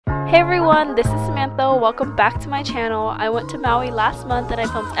Hey everyone, this is Samantha. Welcome back to my channel. I went to Maui last month and I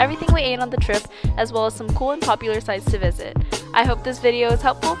filmed everything we ate on the trip as well as some cool and popular sites to visit. I hope this video is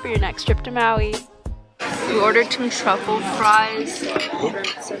helpful for your next trip to Maui. We ordered some truffle fries.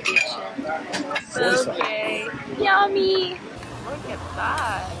 Okay. Yummy! Look at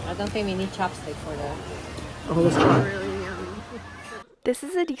that. I don't think we need chopstick for that. Oh, this is really yummy. This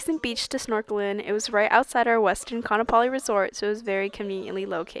is a decent beach to snorkel in. It was right outside our western Kaanapali resort, so it was very conveniently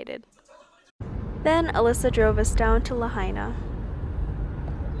located. Then Alyssa drove us down to Lahaina.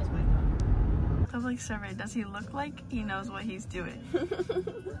 Public survey, does he look like he knows what he's doing?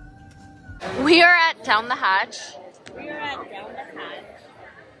 We are at Down the Hatch. We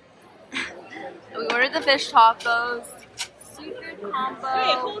ordered the fish tacos, seafood combo.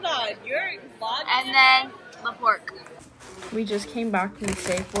 Wait, hold on. You're vlogging? And then the pork. We just came back from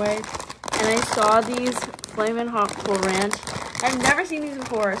Safeway and I saw these Flamin' Hot Cool Ranch. I've never seen these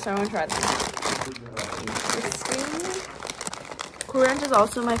before, so I want to try them. Cool Ranch is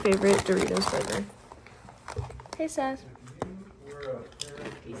also my favorite Doritos flavor. Hey, Seth.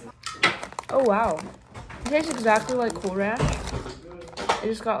 Oh, wow. It tastes exactly like Cool Ranch. It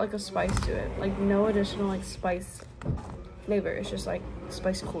just got like a spice to it. Like no additional like spice flavor. It's just like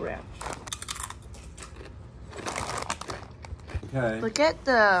spicy Cool Ranch. Okay. Look at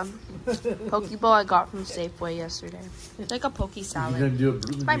the poke bowl I got from Safeway yesterday. It's like a poke salad. You're gonna do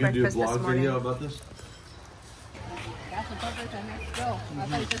a, My you're gonna do a breakfast this vlog morning. video about this? That's the perfect time. Let's go. I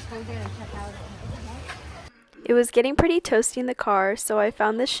thought you just go there and check out. It was getting pretty toasty in the car, so I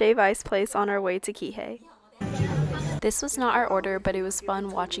found this shave ice place on our way to Kihei. This was not our order, but it was fun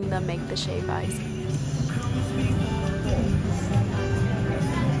watching them make the shave ice.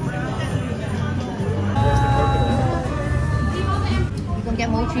 You gonna get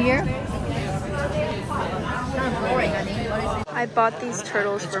mochi here? Kind of boring, honey. What is it? I bought these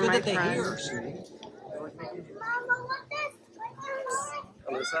turtles for my friends.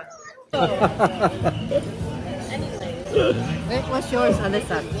 What's yours on this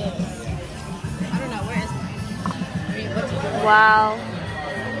side? I don't know. Where is mine? Wow.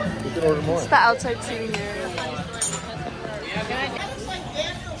 You can order more. It's the outside seating area.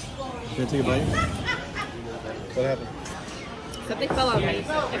 Can I take a bite? What happened? Something fell on me.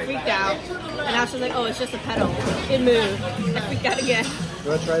 I freaked out. And I was just like, oh, it's just a pedal. It moved. I freaked out again. You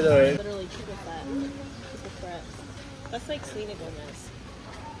want to try the... Literally triple fat. Triple fat. That's like Selena Gomez.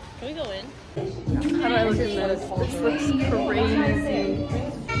 Can we go in? How do I look at this? This looks crazy.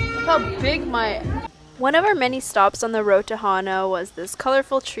 Look how big my... One of our many stops on the road to Hana was this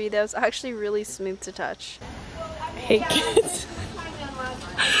colorful tree that was actually really smooth to touch. Hey kids.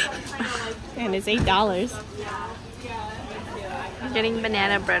 And it's $8. I'm getting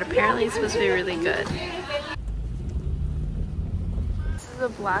banana bread. Apparently it's supposed to be really good. This is a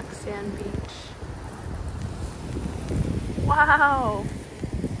black sand beach. Wow!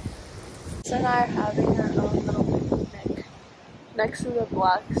 Lisa and I are having our own little picnic next to the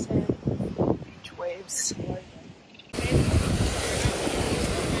black sand beach waves.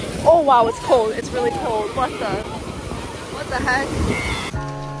 Oh wow, it's cold. It's really cold. What the heck?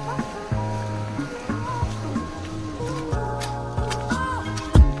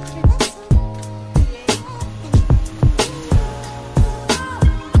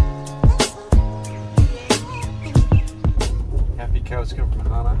 Cows come from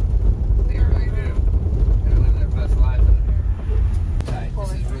Hana. They really do. They're living their best lives in here.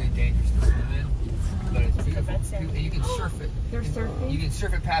 This is really dangerous to swim in, but it's beautiful. You can surf it. They're surfing? You can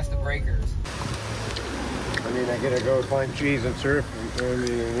surf it past the breakers. I mean, I gotta go find cheese and surf. I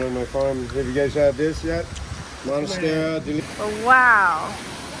mean, run my farm. Have you guys had this yet? Monastera. Oh, wow.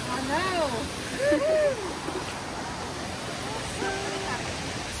 I know.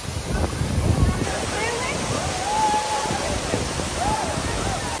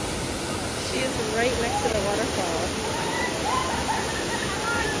 Right next to the waterfall.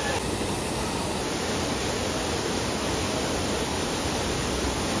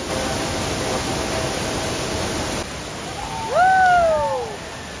 Woo!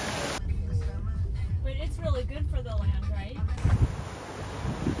 But it's really good for the land, right?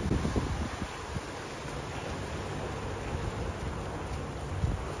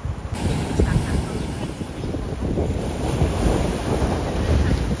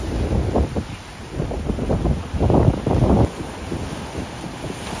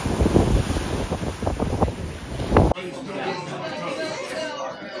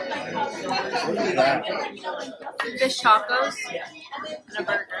 Fish tacos and a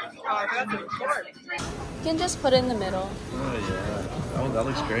burger. You can just put it in the middle. Oh yeah. Oh, that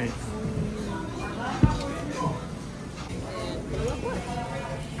looks great.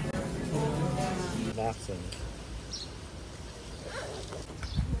 accent.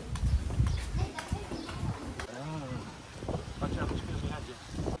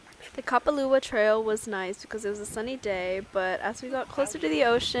 The Kapalua Trail was nice because it was a sunny day, but as we got closer to the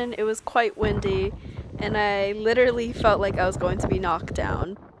ocean, it was quite windy, and I literally felt like I was going to be knocked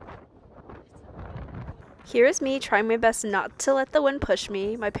down. Here is me trying my best not to let the wind push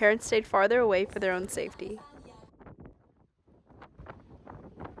me. My parents stayed farther away for their own safety.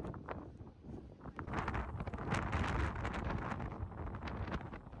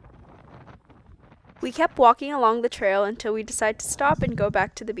 We kept walking along the trail until we decided to stop and go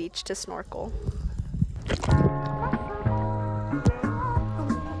back to the beach to snorkel.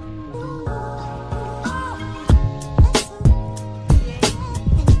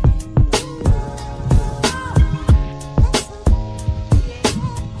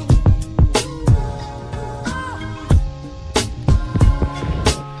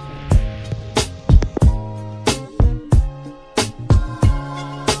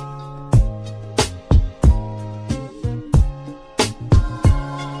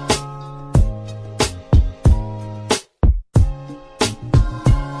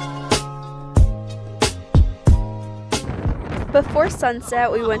 Before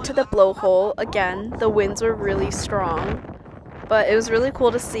sunset, we went to the blowhole. Again, the winds were really strong, but it was really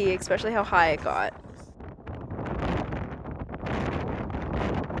cool to see, especially how high it got.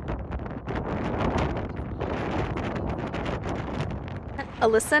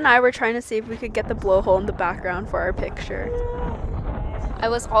 Alyssa and I were trying to see if we could get the blowhole in the background for our picture. I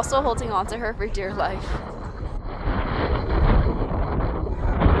was also holding on to her for dear life.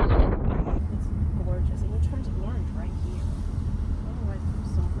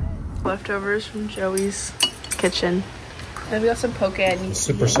 Leftovers from Joey's kitchen. And we got some poke and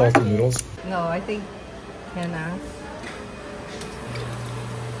super salty noodles. No, I think Hannah.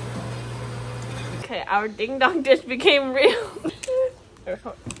 Okay, our ding dong ditch became real.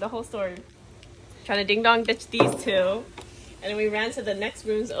 The whole story. Trying to ding dong ditch these two, and then we ran to the next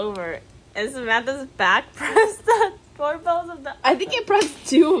rooms over. And Samantha's back pressed the doorbells of the. I think it pressed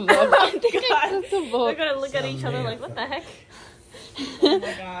two of them. Oh my God. We're gonna look at each other like, what the heck? Oh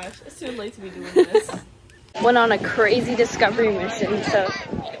my gosh, it's too late to be doing this. Went on a crazy discovery mission to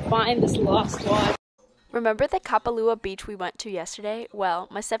find this lost watch. Remember the Kapalua beach we went to yesterday? Well,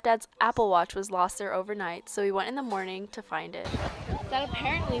 my stepdad's Apple Watch was lost there overnight, so we went in the morning to find it. That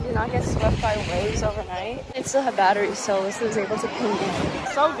apparently did not get swept by waves overnight. It still had batteries, so Alyssa was able to ping it.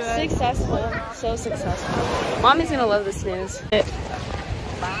 So good. Successful. So successful. Mommy's gonna love this news.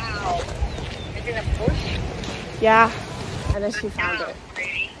 Wow. It's in a bush? Yeah. And then she found it.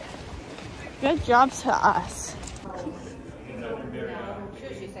 Good job to us.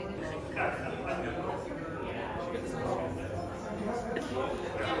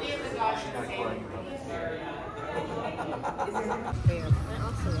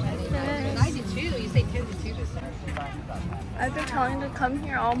 I did too. You say 10 to 2 this time. I've been trying to come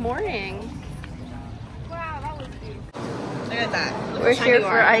here all morning. Wow, that was beautiful. Look at that. Look We're how here shiny for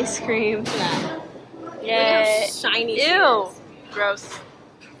you are. ice cream. Look at that. Yay. Look how shiny she Ew. is. Gross.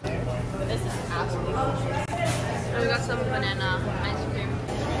 But this is absolutely delicious. And we got some banana ice cream.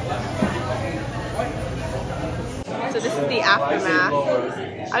 So this is the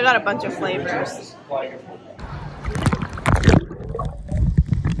aftermath. I got a bunch of flavors.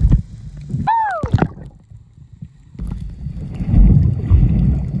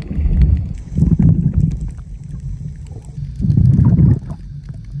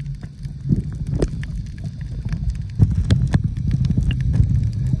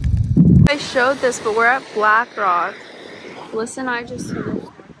 I showed this, but we're at Black Rock. Alyssa and I just finished.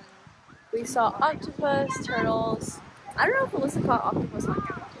 We saw octopus, turtles. I don't know if Alyssa caught octopus on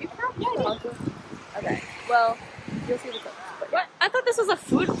camera. You caught octopus? Okay. Well, you'll see the clip. What? I thought this was a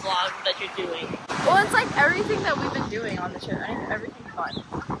food vlog that you're doing. Well, it's like everything that we've been doing on the trip. Everything fun.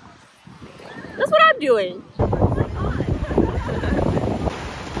 That's what I'm doing.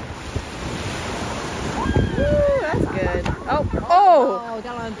 Woo, that's good. Oh, oh,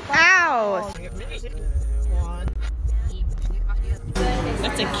 ow.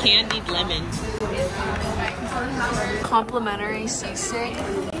 That's a candied lemon. Complimentary sisig.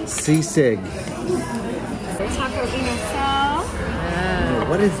 Sisig. Taco inasal.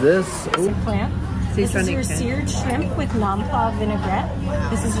 What is this? Oh, Plant. This is your seared shrimp with nampa vinaigrette.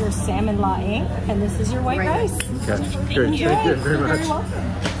 This is your salmon laing, and this is your white rice. okay. Great. Thank you very much. You're welcome.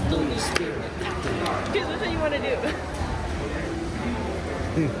 Here's what you want to do.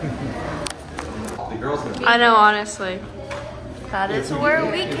 I know, honestly. That is where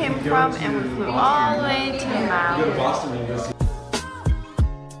we came from, and we flew all the way to Maui.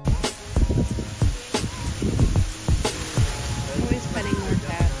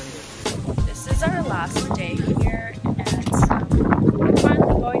 last day here, and we're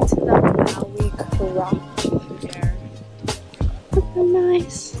finally going to the Maui crop there. Look how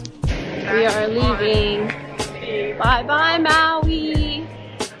nice. We are leaving. Bye bye Maui.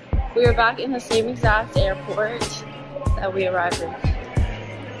 We are back in the same exact airport that we arrived in.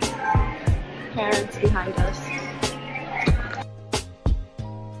 Parents behind us.